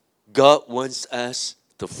God wants us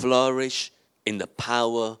to flourish in the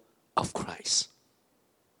power of Christ.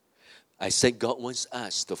 I said God wants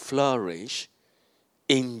us to flourish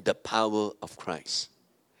in the power of Christ.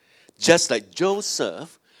 Just like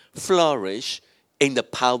Joseph flourished in the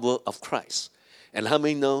power of Christ. And how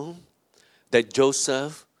many know that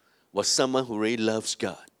Joseph was someone who really loves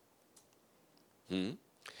God?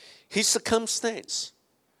 His circumstance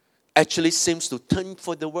actually seems to turn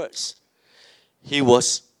for the worse. He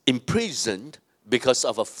was imprisoned because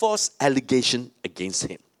of a false allegation against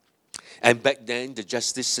him. And back then, the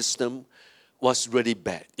justice system was really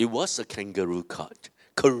bad. It was a kangaroo court,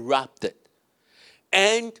 corrupted.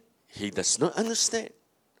 And he does not understand.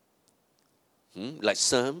 Like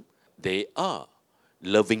some, they are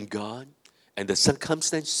loving God, and the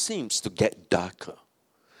circumstance seems to get darker.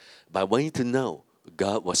 But I want you to know,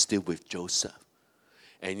 God was still with Joseph.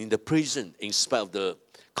 And in the prison, in spite of the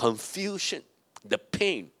confusion, the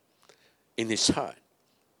pain in his heart,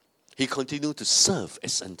 he continued to serve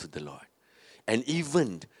as unto the Lord. And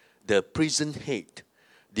even the prison head,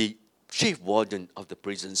 the chief warden of the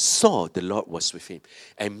prison, saw the Lord was with him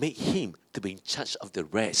and made him to be in charge of the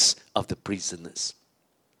rest of the prisoners.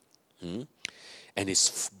 And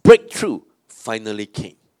his breakthrough finally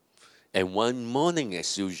came. And one morning,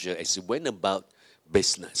 as usual, as he went about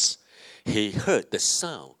business, he heard the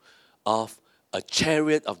sound of a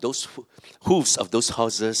chariot of those hooves of those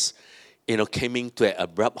horses, coming to an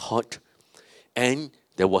abrupt halt. And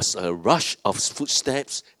there was a rush of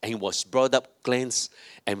footsteps, and he was brought up, cleansed,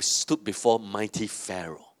 and stood before mighty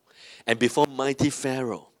Pharaoh. And before mighty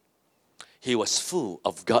Pharaoh, he was full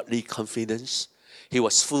of godly confidence. He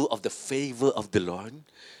was full of the favor of the Lord.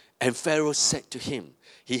 And Pharaoh said to him,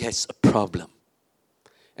 he has a problem.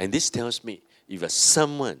 And this tells me, if you're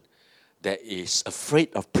someone that is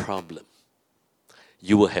afraid of problems,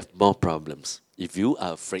 you will have more problems if you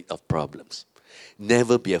are afraid of problems.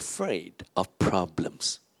 Never be afraid of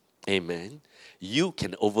problems. Amen. You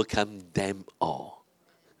can overcome them all.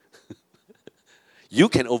 You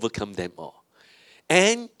can overcome them all.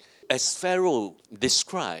 And as Pharaoh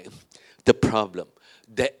described the problem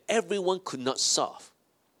that everyone could not solve,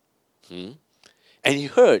 and he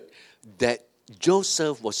heard that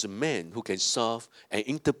Joseph was a man who can solve and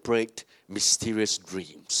interpret mysterious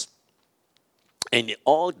dreams. And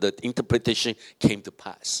all the interpretation came to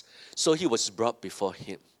pass. So he was brought before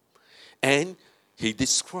him. And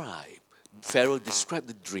Pharaoh described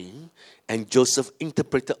the dream, and Joseph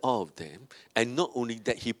interpreted all of them. And not only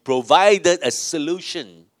that, he provided a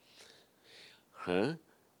solution.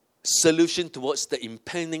 Solution towards the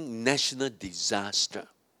impending national disaster.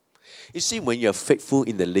 You see, when you're faithful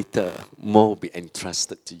in the little, more will be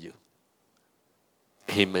entrusted to you.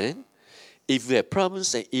 Amen? If you have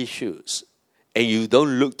problems and issues, and you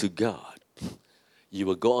don't look to God, you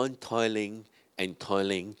will go on toiling and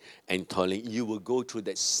toiling and toiling. You will go through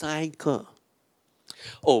that cycle.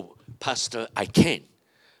 Oh, Pastor, I can,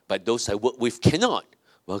 but those I work with cannot.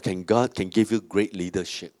 Well, God can give you great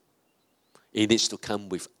leadership. It needs to come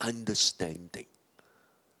with understanding.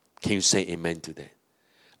 Can you say amen to that?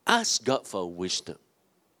 Ask God for wisdom,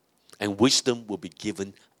 and wisdom will be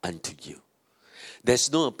given unto you.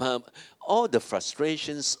 There's no all the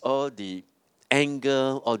frustrations, all the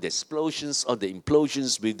anger, all the explosions, all the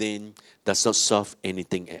implosions within does not solve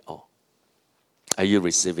anything at all. Are you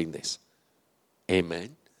receiving this?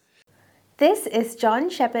 Amen. This is John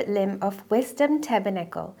Shepherd Lim of Wisdom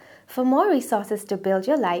Tabernacle. For more resources to build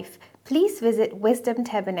your life, please visit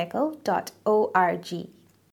wisdomtabernacle.org.